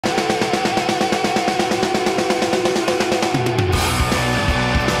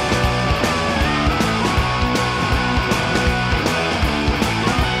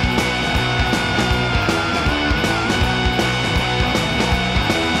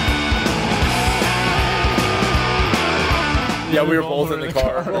Yeah, we were both in the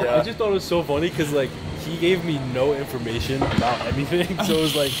car. Bro, Yeah. I just thought it was so funny because like he gave me no information about anything. So it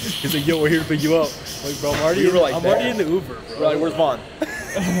was like, he's like, yo, we're here to pick you up. Like, bro, I'm already in the Uber, bro. We're like, where's Vaughn?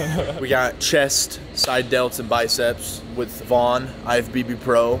 We got chest, side delts, and biceps with Vaughn, Ifbb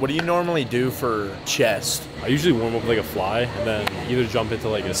Pro. What do you normally do for chest? I usually warm up like a fly and then either jump into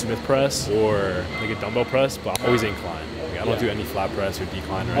like a Smith press or like a dumbbell press, but I'm always incline. I don't do any flat press or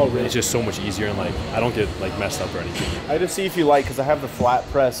decline or anything. Really? It's just so much easier and like I don't get like messed up or anything. I had to see if you like, because I have the flat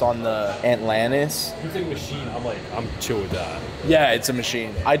press on the Atlantis. If it's like a machine, I'm chill with that. Yeah, it's a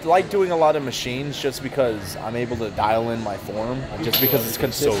machine. I like doing a lot of machines just because I'm able to dial in my form, just because it's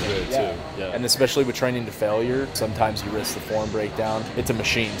consistent. So good too. Yeah. And especially with training to failure, sometimes you risk the form breakdown. It's a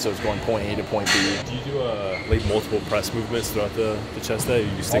machine, so it's going point A to point B. Do you do like multiple press movements throughout the chest day?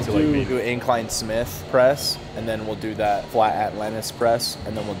 You stick to like We'll do an incline Smith press, and then we'll do that flat Atlantis press,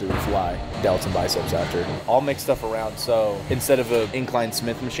 and then we'll do a fly, delts and biceps after. I'll mix stuff around, so instead of an incline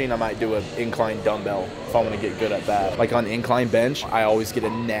Smith machine, I might do an incline dumbbell if I want to get good at that. Like on incline bench, I always get a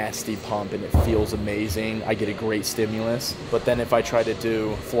nasty pump and it feels amazing. I get a great stimulus. But then if I try to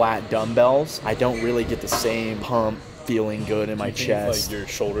do flat dumbbells, I don't really get the same pump feeling good in my chest. Like your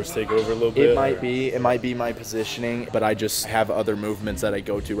shoulders take over a little bit? It might be my positioning, but I just have other movements that I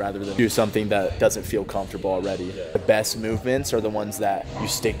go to rather than do something that doesn't feel comfortable already. Yeah. The best movements are the ones that you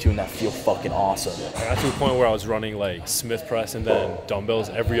stick to and that feel fucking awesome. I got to the point where I was running like Smith press and then dumbbells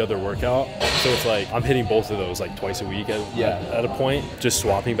every other workout. So it's like I'm hitting both of those like twice a week at a point. Just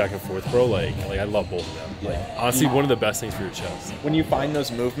swapping back and forth, bro. Like I love both of them. Yeah. Like honestly, one of the best things for your chest. When you find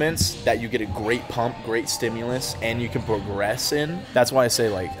those movements that you get a great pump, great stimulus, and you can progress in, that's why I say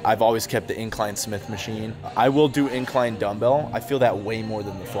like I've always kept the incline Smith machine. I will do incline dumbbell. I feel that way more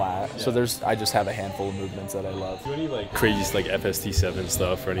than the flat. Yeah. So I just have a handful of movements that I love. Do you any like crazy like FST7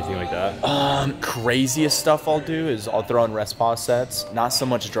 stuff or anything like that? Craziest stuff I'll do is I'll throw in rest pause sets. Not so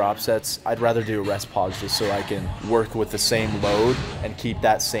much drop sets. I'd rather do a rest pause just so I can work with the same load and keep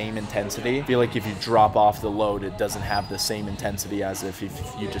that same intensity. I feel like if you drop off the load, it doesn't have the same intensity as if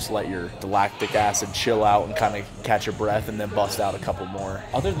you just let your lactic acid chill out and kind of catch your breath and then bust out a couple more.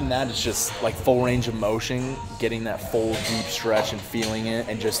 Other than that, it's just like full range of motion, getting that full deep stretch and feeling it,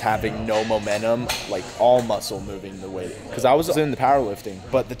 and just having no momentum, like all muscle moving the way. Because I was in the powerlifting,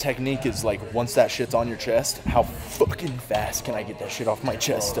 but the technique is like once that shit's on your chest, how fucking fast can I get that shit off my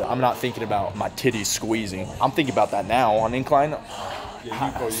chest? I'm not thinking about my titties squeezing. I'm thinking about that now on incline.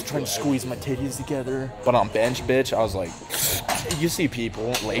 I was trying to squeeze my titties together, but on bench, bitch, I was like, you see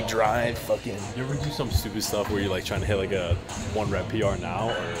people leg drive, fucking. You ever do some stupid stuff where you're like trying to hit like a 1 rep PR now,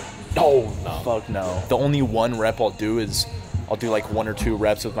 or? No, fuck no. The only 1 rep I'll do is I'll do like 1 or 2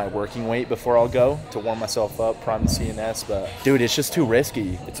 reps with my working weight before I'll go to warm myself up, prime the CNS. But dude, it's just too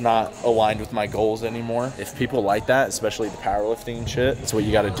risky. It's not aligned with my goals anymore. If people like that, especially the powerlifting and shit, it's what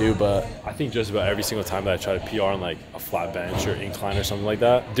you got to do. But I think just about every single time that I try to PR on like a flat bench or incline or something like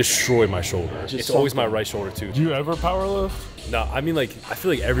that, destroy my shoulder. It's always my right shoulder too. Do you ever powerlift? No, I mean like I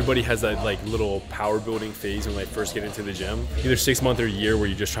feel like everybody has that like little power building phase when they first get into the gym. Either 6 months or a year where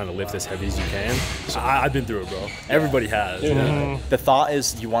you're just trying to lift as heavy as you can. So I've been through it, bro. Everybody has. Yeah. The thought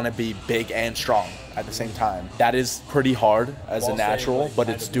is you want to be big and strong at the same time. That is pretty hard as a natural, but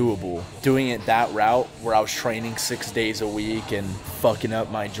it's doable. Doing it that route where I was training 6 days a week and fucking up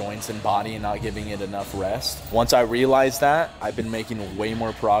my joints and body and not giving it enough rest. Once I realized that, I've been making way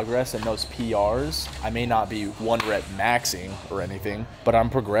more progress, and those PRs, I may not be 1 rep maxing or anything, but I'm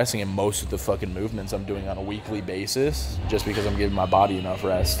progressing in most of the fucking movements I'm doing on a weekly basis just because I'm giving my body enough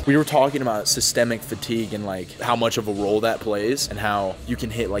rest. We were talking about systemic fatigue and like how much of a role that plays, and how you can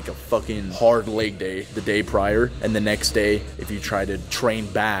hit like a fucking hard leg day the day prior, and the next day if you try to train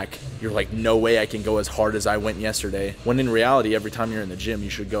back, you're like, no way I can go as hard as I went yesterday. When in reality, every time you're in the gym,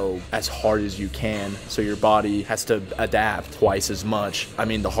 you should go as hard as you can, so your body has to adapt twice as much. I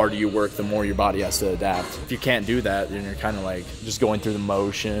mean, the harder you work, the more your body has to adapt. If you can't do that, then you're kind of like just going through the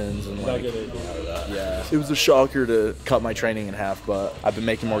motions and like, yeah. It was a shocker to cut my training in half, but I've been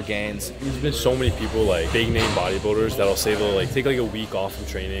making more gains. There's been so many people like big name bodybuilders that'll say they'll like take like a week off from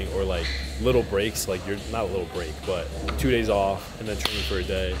training, or like little breaks, like you're not a little break, but 2 days off and then training for a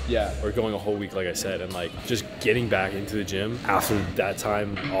day. Yeah. Or going a whole week, like I said, and like just getting back into the gym after that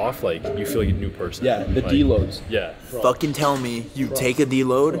time off, like you feel like a new person. Yeah, the like, deloads. Yeah. Fucking tell me you take a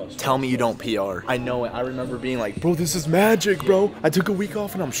deload, tell me you don't PR. I know it. I remember being like, bro, this is magic, bro. I took a week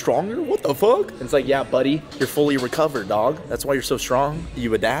off and I'm stronger? What the fuck? It's like, yeah, buddy, you're fully recovered, dog. That's why you're so strong.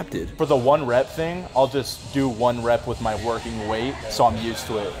 You adapted. For the 1 rep thing, I'll just do 1 rep with my working weight, so I'm used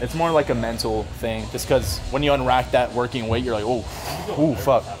to it. It's more like a mental thing, just because when you unrack that working weight, you're like, oh,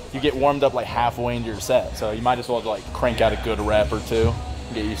 fuck. You you get warmed up like halfway into your set. So you might as well like crank out a good rep or two,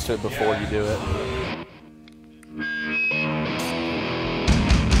 get used to it before you do it.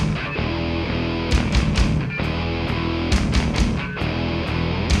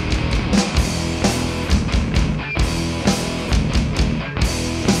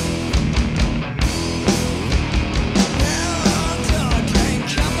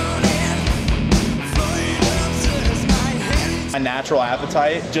 My natural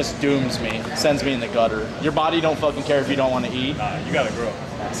appetite just dooms me, sends me in the gutter. Your body don't fucking care if you don't want to eat. Nah, you gotta grow.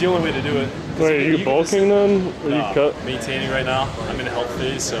 It's the only way to do it. Wait, are you bulking then? Or you cut? Maintaining right now. I'm in a health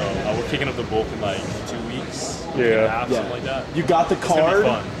phase, so we're kicking up the bulk in like 2 weeks. Yeah. Half, something like that. You got the card,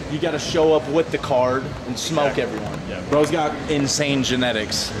 fun. you got to show up with the card and smoke everyone. Yeah. Bro's got insane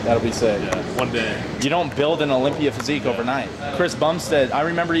genetics. That'll be sick. Yeah, one day. You don't build an Olympia physique overnight. Chris Bumstead, I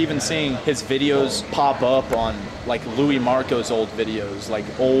remember even seeing his videos pop up on like Louis Marco's old videos, like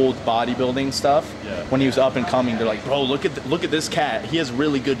old bodybuilding stuff. Yeah. When he was up and coming, they're like, bro, look at this cat. He has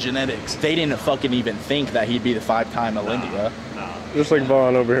really good genetics. They didn't fucking even think that he'd be the 5-time Olympia. Nah. Just like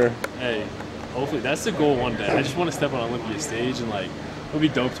Vaughn over here. Hey, hopefully that's the goal one day. I just want to step on Olympia stage and like, it would be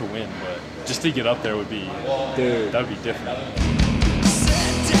dope to win, but just to get up there would be, dude, that would be different.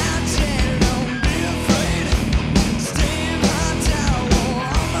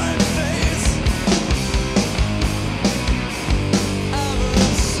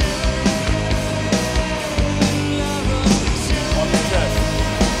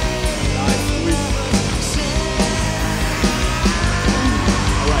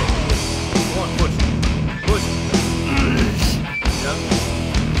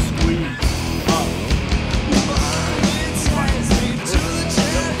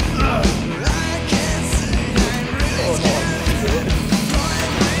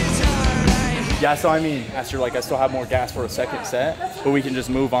 Yeah, so I mean, Esther, like I still have more gas for a second set, but we can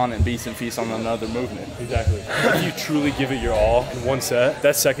just move on and beast and feast on another movement. Exactly. If you truly give it your all in one set,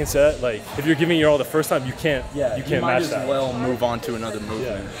 that second set, like if you're giving your all the first time, you can't match that. You might as well move on to another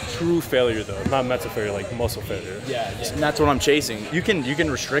movement. Yeah. True failure though, not mental failure, like muscle failure. Yeah, and that's what I'm chasing. You can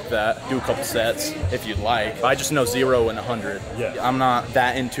restrict that, do a couple sets if you'd like. I just know 0 and 100. Yeah. I'm not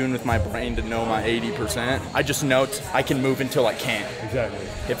that in tune with my brain to know my 80%. I just know I can move until I can't. Exactly.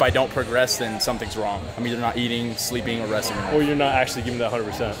 If I don't progress, then something's wrong. I'm either not eating, sleeping, or resting enough. Or you're not actually giving that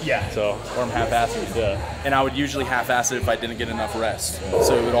 100%. Yeah. So, or I'm half-assing it. Yeah. And I would usually half-ass it if I didn't get enough rest.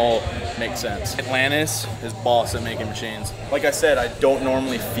 So it would all make sense. Atlantis is boss at making machines. Like I said, I don't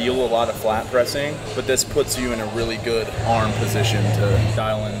normally feel a lot of flat pressing, but this puts you in a really good arm position to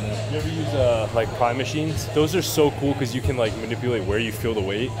dial in. You ever use like prime machines? Those are so cool because you can like manipulate where you feel the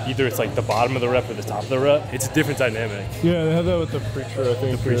weight. Either it's like the bottom of the rep or the top of the rep. It's a different dynamic. Yeah, they have that with the preacher, I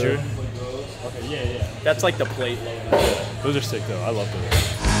think. The preacher? Okay, yeah. That's like the plate load. Yeah. Those are sick though. I love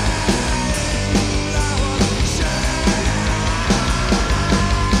those.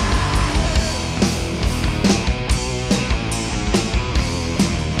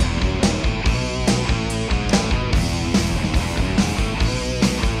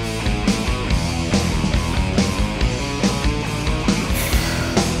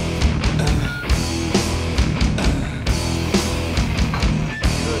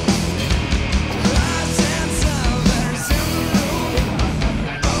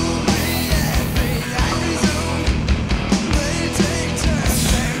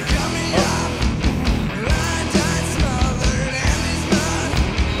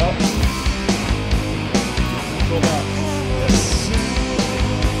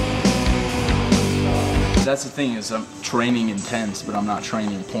 That's the thing is I'm training intense, but I'm not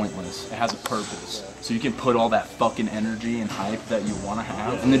training pointless. It has a purpose. So you can put all that fucking energy and hype that you want to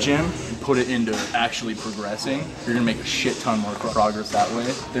have in the gym and put it into actually progressing. You're gonna make a shit ton more progress that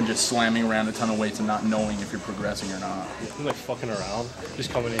way than just slamming around a ton of weights and not knowing if you're progressing or not. I'm like fucking around,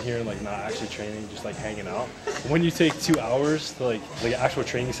 just coming in here and like not actually training, just like hanging out. When you take 2 hours to like an actual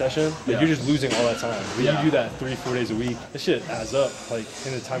training session, like you're just losing all that time. When you do that 3-4 days a week, this shit adds up like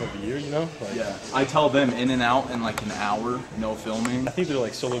in the time of the year, you know? Like, yeah. I tell them in and out in like an hour, no filming. I think they're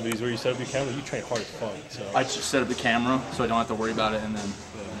like solo videos where you set up your camera, you train hard as fuck. So I just set up the camera so I don't have to worry about it and then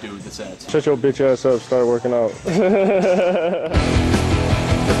do the sets. Shut your bitch ass up, start working out.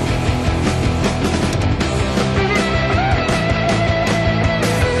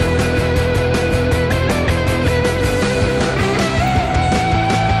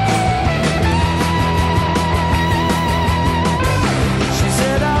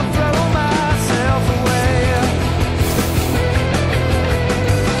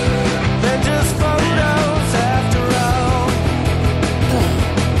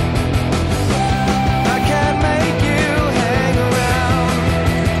 I can't make you hang around.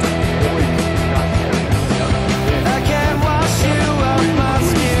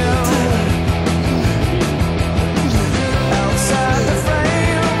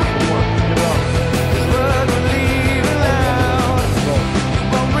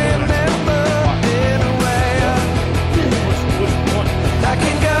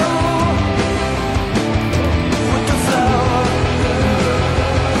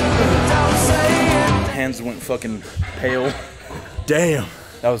 Damn.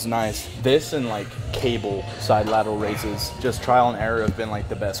 That was nice. This and like cable side lateral raises, just trial and error have been like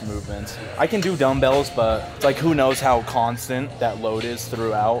the best movements. I can do dumbbells, but it's like who knows how constant that load is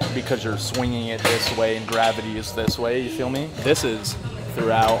throughout because you're swinging it this way and gravity is this way, you feel me? This is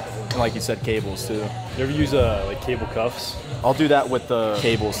throughout, and like you said, cables too. You ever use like cable cuffs? I'll do that with the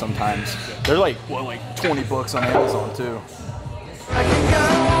cables sometimes. They're like, what, like 20 bucks on Amazon too. I can go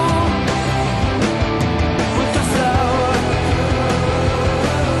with the flow.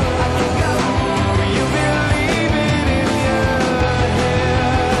 I can go where you believe it in your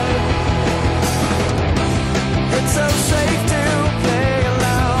head. It's so safe to play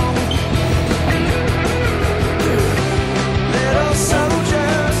along. Little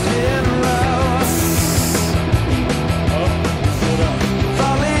soldiers in a row,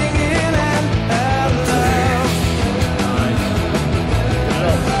 falling in and out of love.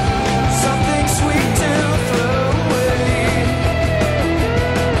 Something sweet to throw away.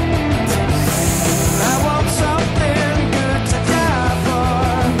 I want something good to die for,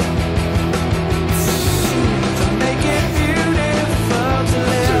 to make it beautiful to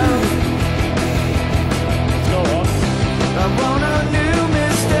live. I want a new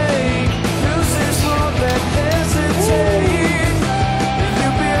mistake. Losers won't let hesitate. You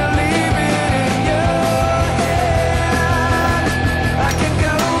believe it in your head. I can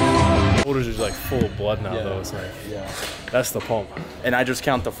go. Shoulders are like full of blood now, though. It's like, Yeah. that's the pump. And I just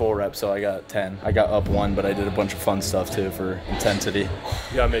count the full reps, so I got 10. I got up 1, but I did a bunch of fun stuff too for intensity. You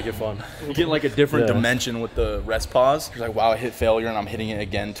gotta make it fun. You get like a different Yeah. dimension with the rest pause. You're like, wow, I hit failure and I'm hitting it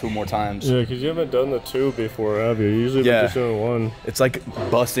again 2 more times. Yeah, because you haven't done the 2 before, have you? Usually Yeah. we're just doing 1. It's like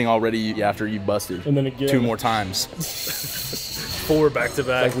busting already after you busted. And then again. 2 more times. 4 back to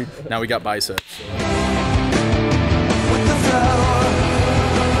back. Now we got biceps. With the flow.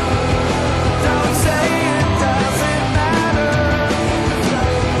 Don't say it doesn't matter.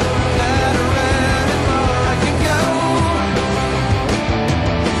 Matter anymore. I can go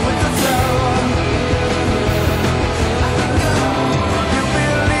with the flow. I can go. You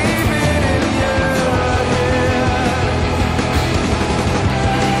believe it in your head.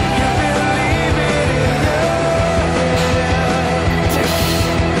 You believe it in your head.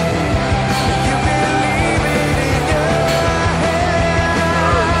 You believe it in your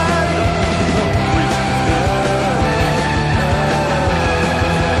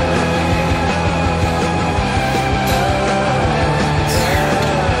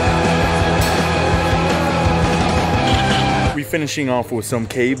We finishing off with some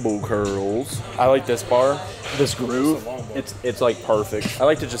cable curls. I like this bar, this groove. It's like perfect. I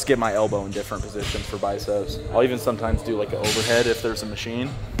like to just get my elbow in different positions for biceps. I'll even sometimes do like an overhead if there's a machine.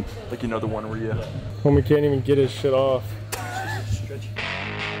 Like, you know, the one where you... Homie can't even get his shit off.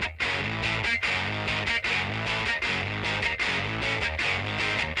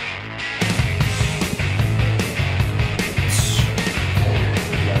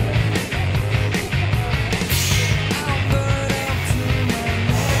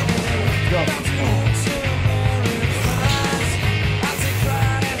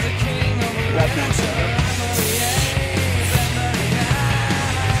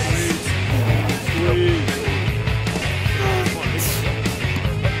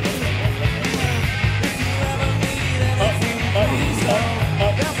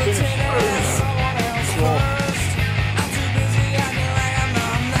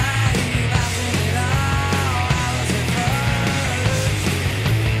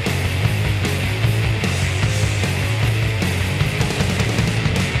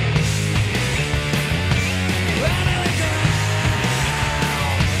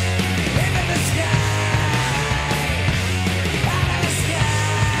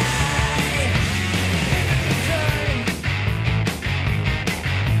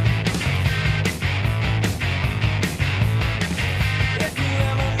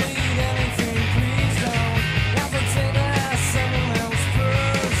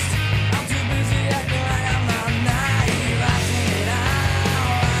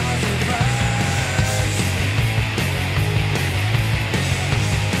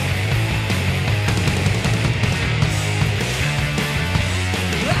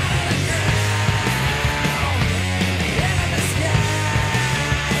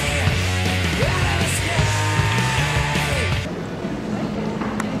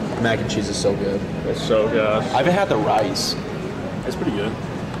 Mac and cheese is so good. It's so good. I haven't had the rice. It's pretty good.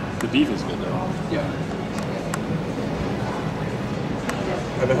 The beef is good though. Yeah.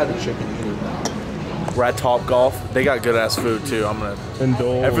 I haven't had the chicken either. We're at Top Golf. They got good ass food too. I'm gonna.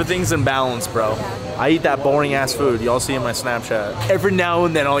 Indulge. Everything's in balance, bro. I eat that boring ass food. Y'all see in my Snapchat. Every now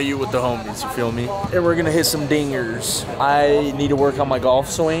and then I'll eat with the homies, you feel me? And we're gonna hit some dingers. I need to work on my golf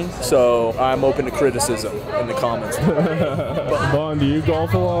swing, so I'm open to criticism in the comments. Vaughn, do you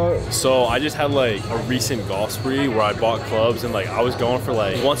golf a lot? So I just had like a recent golf spree where I bought clubs and like I was going for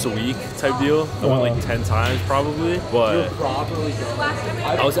like once a week type deal. I went like 10 times probably, but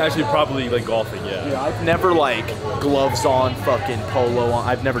I was actually probably like golfing, yeah. I've never like gloves on, fucking polo on.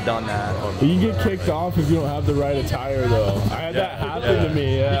 I've never done that. You get kicked off if you don't have the right attire, though. I had that happen to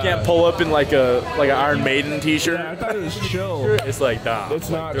me. Yeah. You can't pull up in like an Iron Maiden t-shirt. Yeah, I thought it was chill. It's like, nah. It's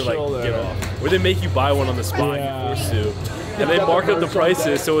not they're chill like, there. get off. Or they make you buy one on the spot Yeah. and you're forced to. And they mark up the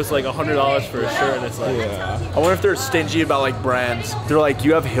prices, so it's like $100 for a shirt, and it's like, Yeah. I wonder if they're stingy about like brands. They're like,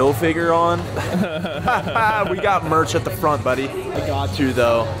 you have Hilfiger on? We got merch at the front, buddy. I got to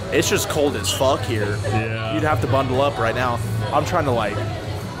though. It's just cold as fuck here. Yeah. You'd have to bundle up right now. I'm trying to like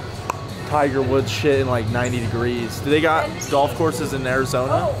Tiger Woods shit in like 90 degrees. Do they got golf courses in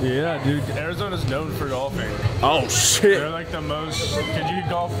Arizona? Yeah, dude. Arizona's known for golfing. Oh They're shit. like the most. Could you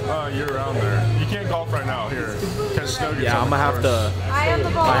golf year-round there? You can't golf right now here because snow gets Yeah, on I'm the gonna have course. to. I am the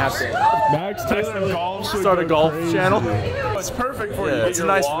ball. I have to Max Taylor golfs. would start a go golf crazy. channel. It's perfect for you. Yeah, You it's a get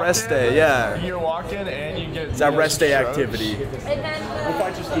nice your rest walk-in, day, yeah. You get your walk-in and you get. It's that rest day activity. And then If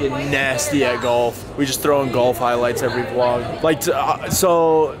I just get nasty at golf, we just throw in golf highlights every vlog. Like,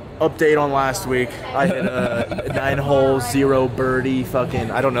 so update on last week. I hit a 9 holes, 0 birdie. Fucking,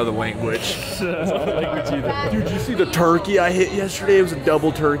 I don't know the language. Dude, you see the turkey I hit yesterday? It was a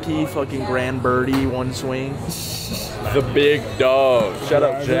double turkey, fucking grand birdie, 1 swing. The big dog. Shout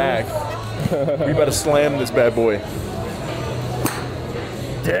out Jack. We better slam this bad boy.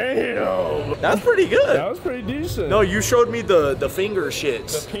 Damn. That's pretty good. That was pretty decent. No, you showed me the finger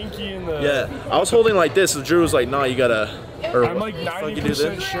shits. The pinky and the. Yeah, I was holding like this, so Drew was like, "Nah, you gotta." Or I'm like fuck you do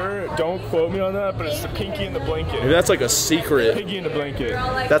 90% this? sure. Don't quote me on that, but it's the pinky and the blanket. Maybe that's like a secret. Pinky and the blanket.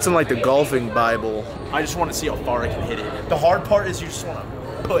 That's in like the golfing Bible. I just want to see how far I can hit it. The hard part is you just want to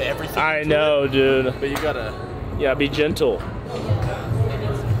put everything. I into know, dude. it, but you gotta. Yeah, be gentle. Fucking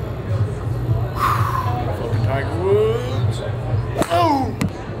Tiger Woods. Oh.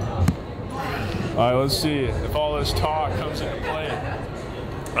 All right, let's see if all this talk comes into play.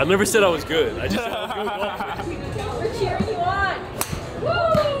 I never said I was good. I just said I was good golfing. we're cheering you on. Woo!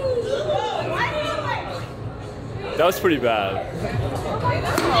 That was pretty bad.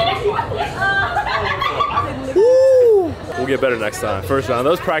 Woo. We'll get better next time. First round.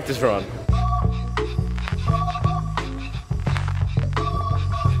 That was practice run.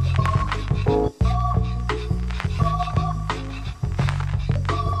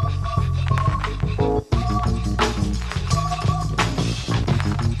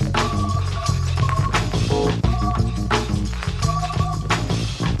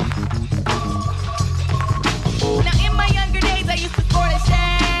 Now in my younger days I used to sport a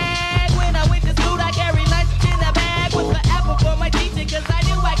shag. When I went to school I carried lunch in a bag with the apple for my teacher cause I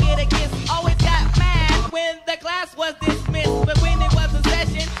knew I'd get a kiss. Always got mad when the class was dismissed. But when it was a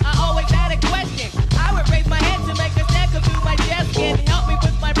session I always had a question. I would raise my hand to make a snack come through my desk and help me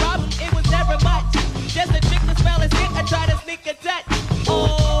with my problem. It was never much. Just a trick to spell a shit. I try to sneak a touch.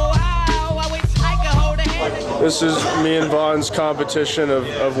 Oh how I wish I could hold a hand. This is me and Vaughn's competition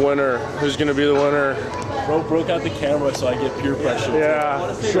of winner. Who's gonna be the winner? Bro broke out the camera so I get peer pressure. Yeah.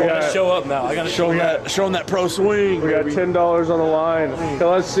 I gotta show up now. I gotta show up. Showing that pro swing. We got $10 on the line. Okay,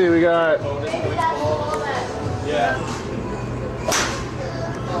 let's see. We got.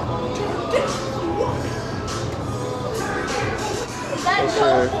 Is that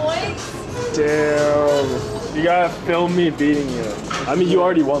 12 points? Damn. You gotta film me beating you. I mean, you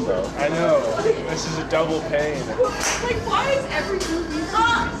already won though. I know. This is a double pain. Like, why is every movie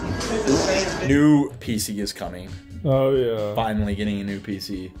hot? New PC is coming. Oh yeah. Finally getting a new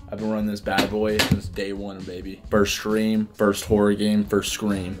PC. I've been running this bad boy since day one, baby. First stream, first horror game, first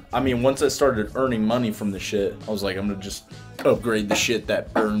Scream. I mean, once I started earning money from the shit, I was like, I'm gonna just upgrade the shit that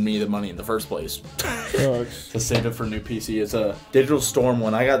earned me the money in the first place. To save it for a new PC. It's a Digital Storm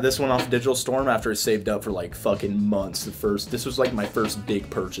one. I got this one off Digital Storm after I saved up for like fucking months. This was like my first big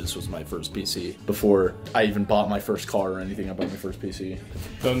purchase, was my first PC. Before I even bought my first car or anything, I bought my first PC.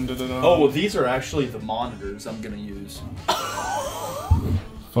 Dun, dun, dun, dun. Oh, well, these are actually the monitors I'm gonna use.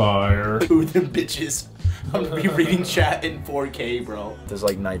 Fire. Ooh, them bitches. I'm gonna be reading chat in 4K, bro. There's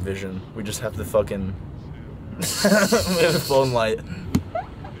like night vision. We just have to fucking we have a phone light.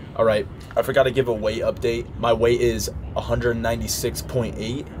 All right, I forgot to give a weight update. My weight is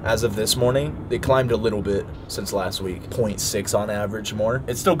 196.8 as of this morning. It climbed a little bit since last week, 0.6 on average more.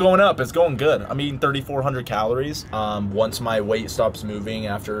 It's still going up, it's going good. I'm eating 3,400 calories. Once my weight stops moving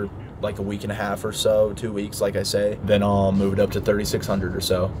after like a week and a half or so, 2 weeks, like I say, then I'll move it up to 3,600 or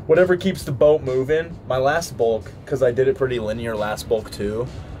so. Whatever keeps the boat moving. My last bulk, because I did it pretty linear last bulk too,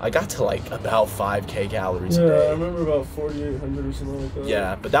 I got to like about 5K calories a day. I remember about 4,800 or something like that.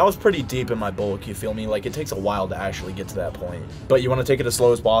 Yeah, but that was pretty deep in my bulk, you feel me? Like, it takes a while to actually get to that point. But you want to take it as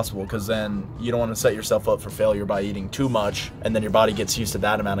slow as possible, because then you don't want to set yourself up for failure by eating too much, and then your body gets used to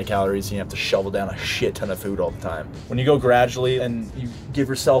that amount of calories, and you have to shovel down a shit ton of food all the time. When you go gradually and you give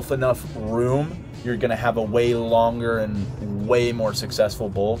yourself enough room, you're going to have a way longer and way more successful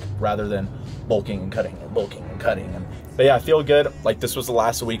bulk, rather than bulking and cutting and bulking and cutting. But yeah, I feel good. Like, this was the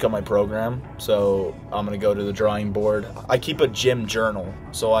last week of my program, so I'm gonna go to the drawing board. I keep a gym journal,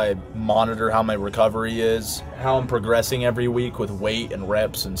 so I monitor how my recovery is, how I'm progressing every week with weight and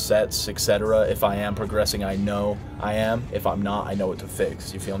reps and sets, etc. If I am progressing, I know I am. If I'm not, I know what to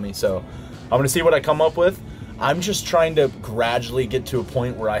fix, you feel me? So I'm gonna see what I come up with. I'm just trying to gradually get to a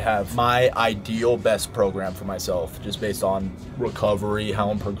point where I have my ideal best program for myself, just based on recovery, how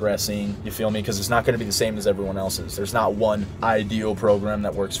I'm progressing, you feel me? Because it's not going to be the same as everyone else's. There's not one ideal program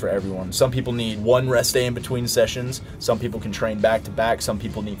that works for everyone. Some people need one rest day in between sessions. Some people can train back to back. Some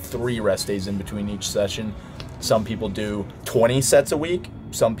people need 3 rest days in between each session. Some people do 20 sets a week.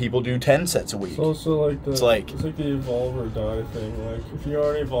 Some people do 10 sets a week. It's also like the, it's like the evolve or die thing. Like, if you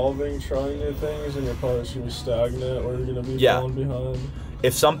aren't evolving, trying new things, then you're probably just gonna be stagnant, or you're gonna be falling behind.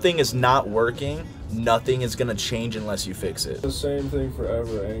 If something is not working, nothing is gonna change unless you fix it. The same thing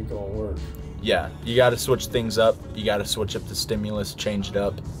forever ain't gonna work. Yeah, you got to switch things up. You got to switch up the stimulus, change it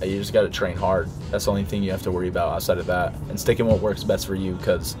up. You just got to train hard. That's the only thing you have to worry about outside of that. And sticking what works best for you,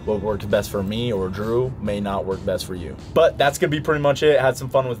 because what worked best for me or Drew may not work best for you. But that's going to be pretty much it. Had some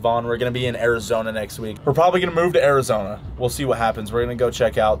fun with Vaughn. We're going to be in Arizona next week. We're probably going to move to Arizona. We'll see what happens. We're going to go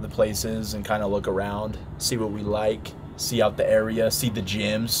check out the places and kind of look around, see what we like, see out the area, see the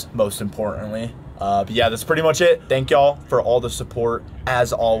gyms, most importantly. But yeah, that's pretty much it. Thank y'all for all the support,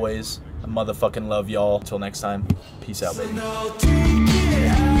 as always. I motherfucking love y'all. Until next time, peace out, baby.